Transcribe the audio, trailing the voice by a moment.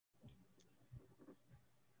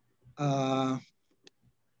Uh,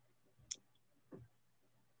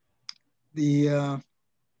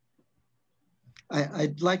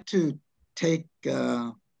 I'd like to take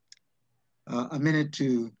a minute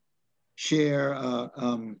to share a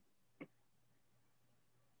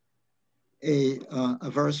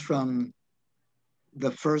verse from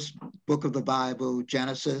the first book of the Bible,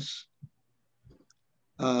 Genesis,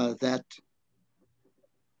 that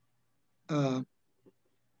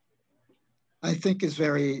I think is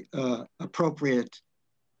very appropriate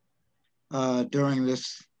during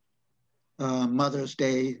this Mother's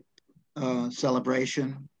Day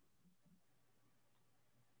celebration.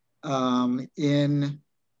 In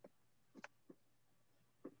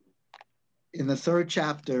the third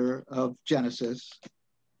chapter of Genesis,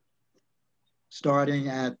 starting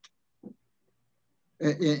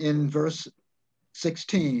in verse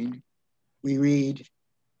 16, we read,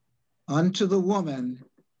 "Unto the woman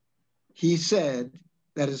he said,"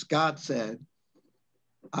 that is, God said,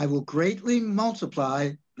 "I will greatly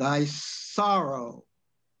multiply thy sorrow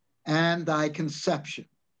and thy conception.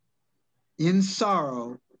 In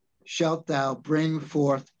sorrow shalt thou bring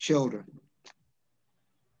forth children."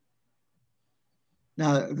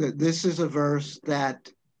 Now, this is a verse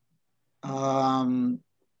that I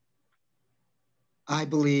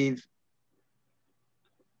believe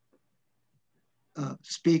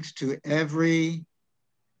speaks to every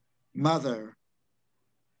mother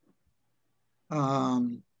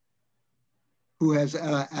who has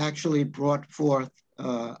actually brought forth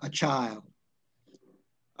a child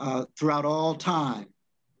throughout all time.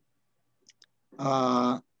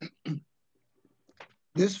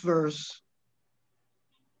 This verse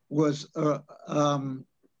was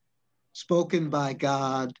spoken by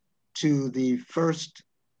God to the first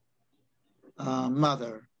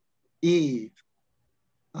mother, Eve,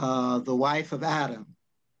 the wife of Adam.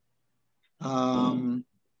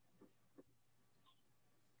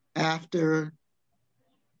 After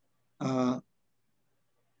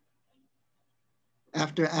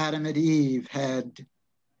Adam and Eve had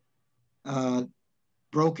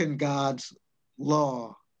broken God's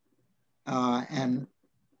law and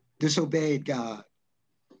disobeyed God,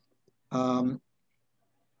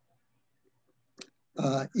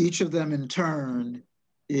 each of them in turn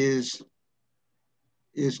is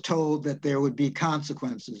told that there would be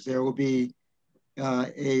consequences. There will be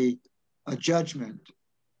a judgment,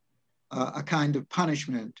 a kind of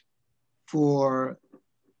punishment for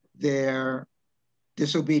their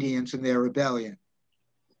disobedience and their rebellion.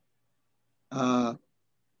 And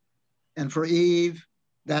for Eve,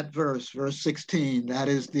 that verse 16, that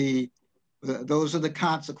is those are the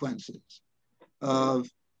consequences of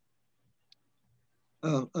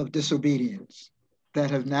disobedience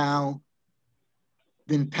that have now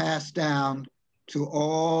been passed down to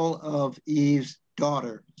all of Eve's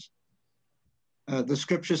daughters. The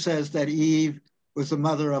scripture says that Eve was the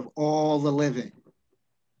mother of all the living.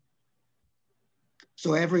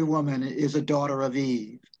 So every woman is a daughter of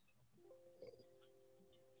Eve.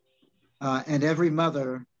 And every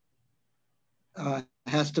mother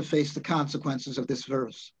has to face the consequences of this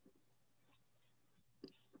verse.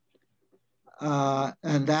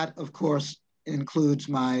 And that, of course, includes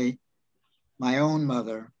my own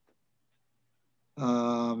mother,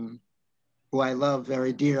 who I love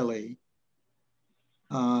very dearly.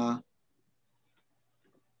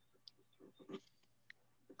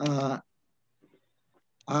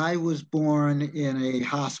 I was born in a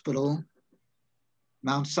hospital,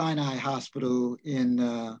 Mount Sinai Hospital in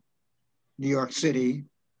New York City.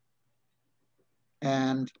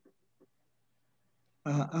 And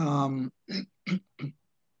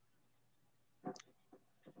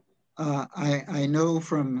I know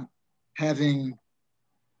from having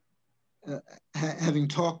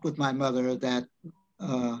talked with my mother that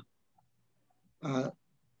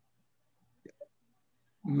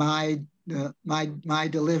my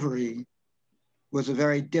delivery was a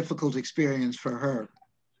very difficult experience for her.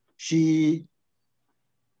 She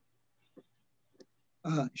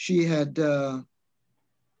had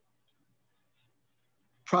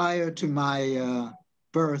prior to my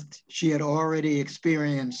birth, she had already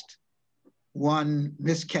experienced one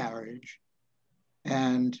miscarriage,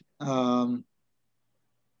 and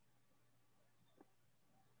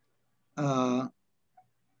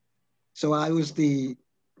so I was the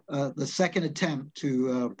second attempt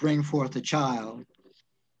to bring forth a child.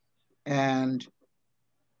 And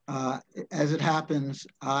as it happens,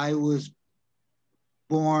 I was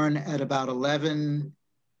born at about 11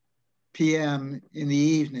 p.m. in the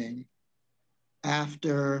evening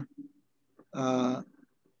after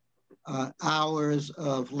hours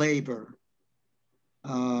of labor.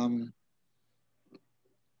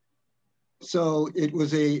 so it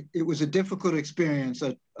was a difficult experience,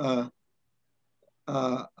 a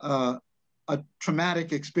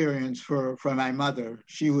traumatic experience for my mother.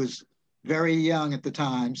 She was very young at the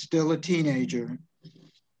time, still a teenager,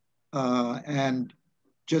 and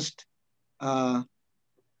just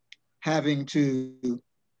having to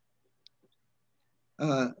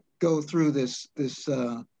go through this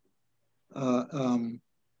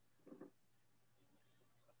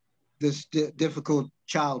difficult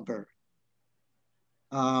childbirth.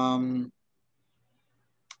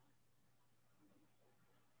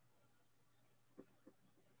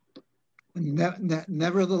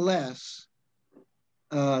 Nevertheless,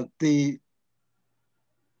 there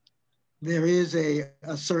is a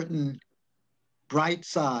certain bright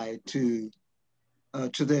side to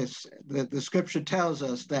this. The scripture tells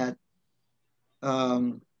us that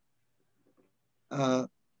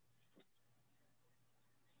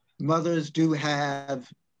mothers do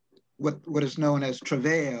have what is known as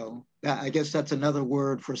travail. I guess that's another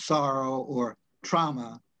word for sorrow or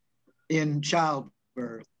trauma in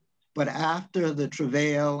childbirth. But after the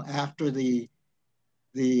travail, after the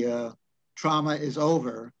trauma is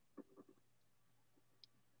over,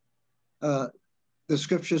 the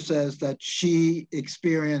scripture says that she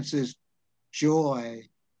experiences joy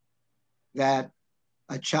that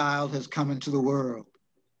a child has come into the world.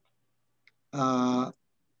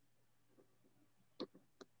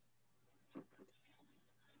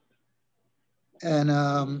 And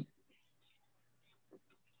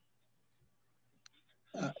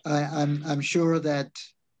I'm sure that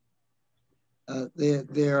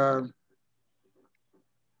there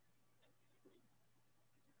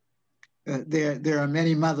are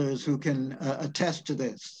many mothers who can attest to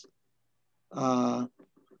this.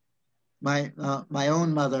 My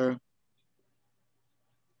own mother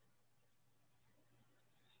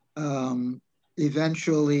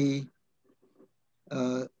eventually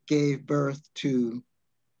gave birth to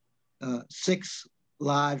 6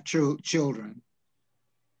 live children.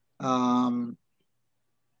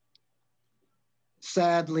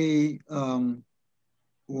 Sadly,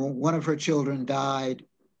 one of her children died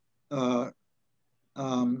while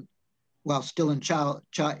still in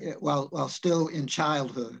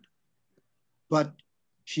childhood, but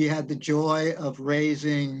she had the joy of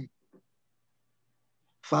raising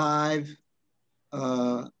 5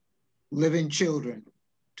 living children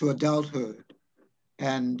to adulthood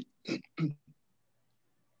and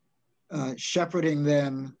shepherding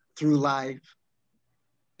them through life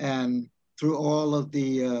and through all of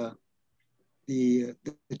the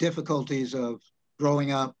difficulties of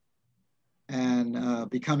growing up and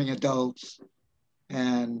becoming adults,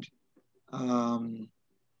 and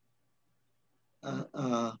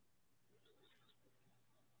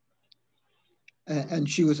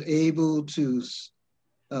she was able to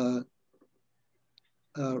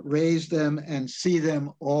raise them and see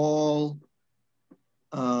them all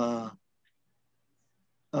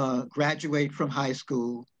graduate from high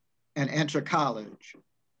school and enter college.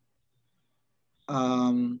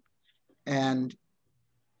 And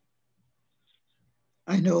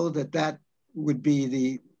I know that would be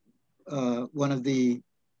the one of the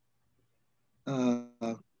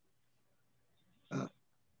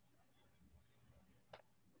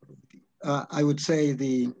I would say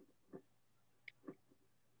the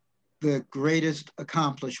greatest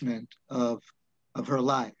accomplishment of her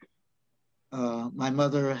life. My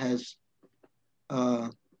mother has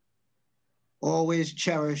always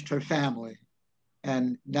cherished her family,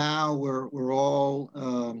 and now we're all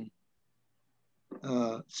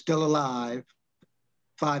still alive,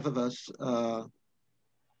 5 of us,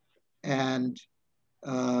 and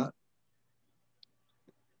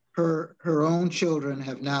her own children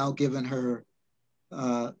have now given her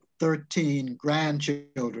 13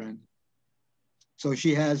 grandchildren. So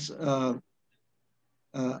she has a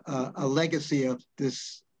legacy of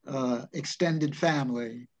this extended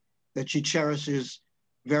family that she cherishes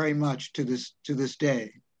very much to this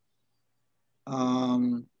day.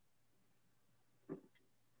 And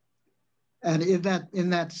in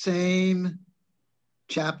that same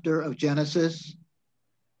chapter of Genesis,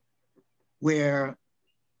 where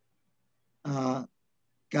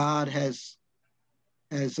God has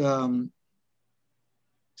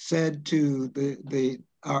said to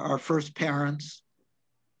our first parents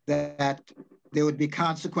that there would be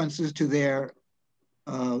consequences to their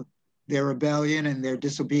rebellion and their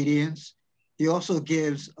disobedience. He also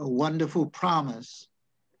gives a wonderful promise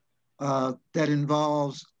that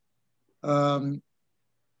involves the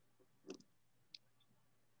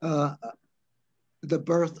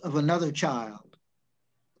birth of another child.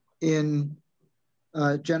 In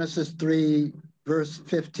Genesis 3, verse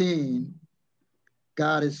 15,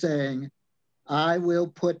 God is saying, I will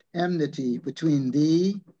put enmity between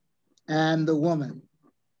thee and the woman,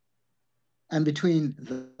 and between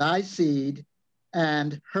thy seed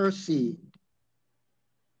and her seed.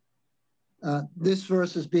 This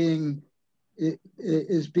verse is being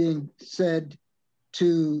said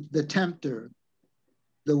to the tempter,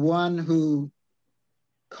 the one who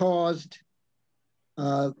caused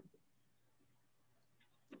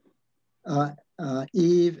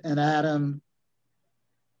Eve and Adam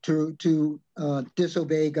to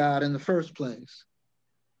disobey God in the first place.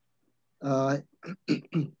 God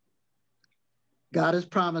is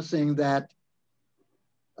promising that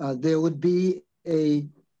there would be a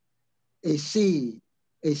seed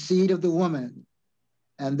of the woman,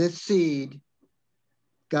 and this seed,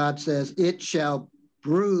 God says, it shall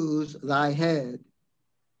bruise thy head,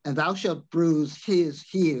 and thou shalt bruise his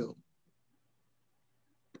heel.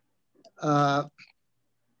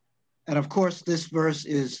 And of course, this verse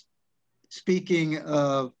is speaking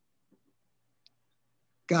of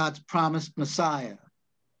God's promised Messiah,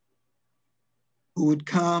 who would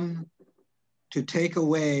come to take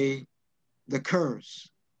away the curse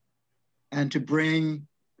and to bring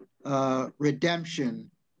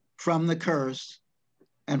redemption from the curse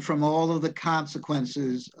and from all of the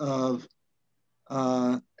consequences of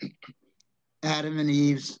Adam and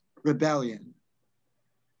Eve's rebellion.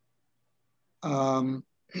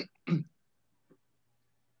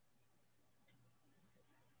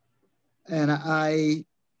 And I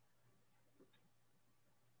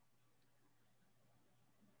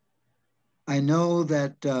know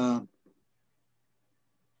that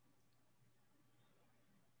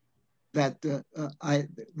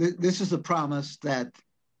this is a promise that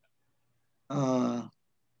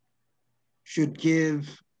should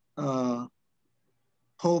give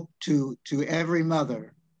hope to every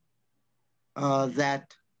mother,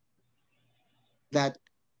 that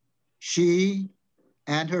she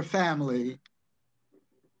and her family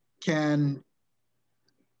can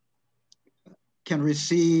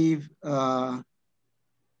receive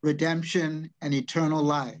redemption and eternal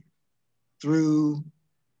life through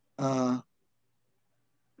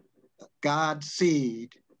God's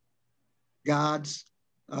seed, God's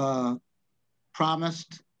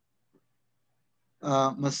promised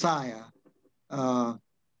Messiah, the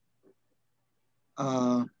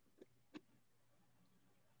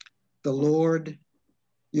Lord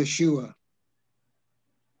Yeshua.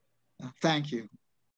 Thank you.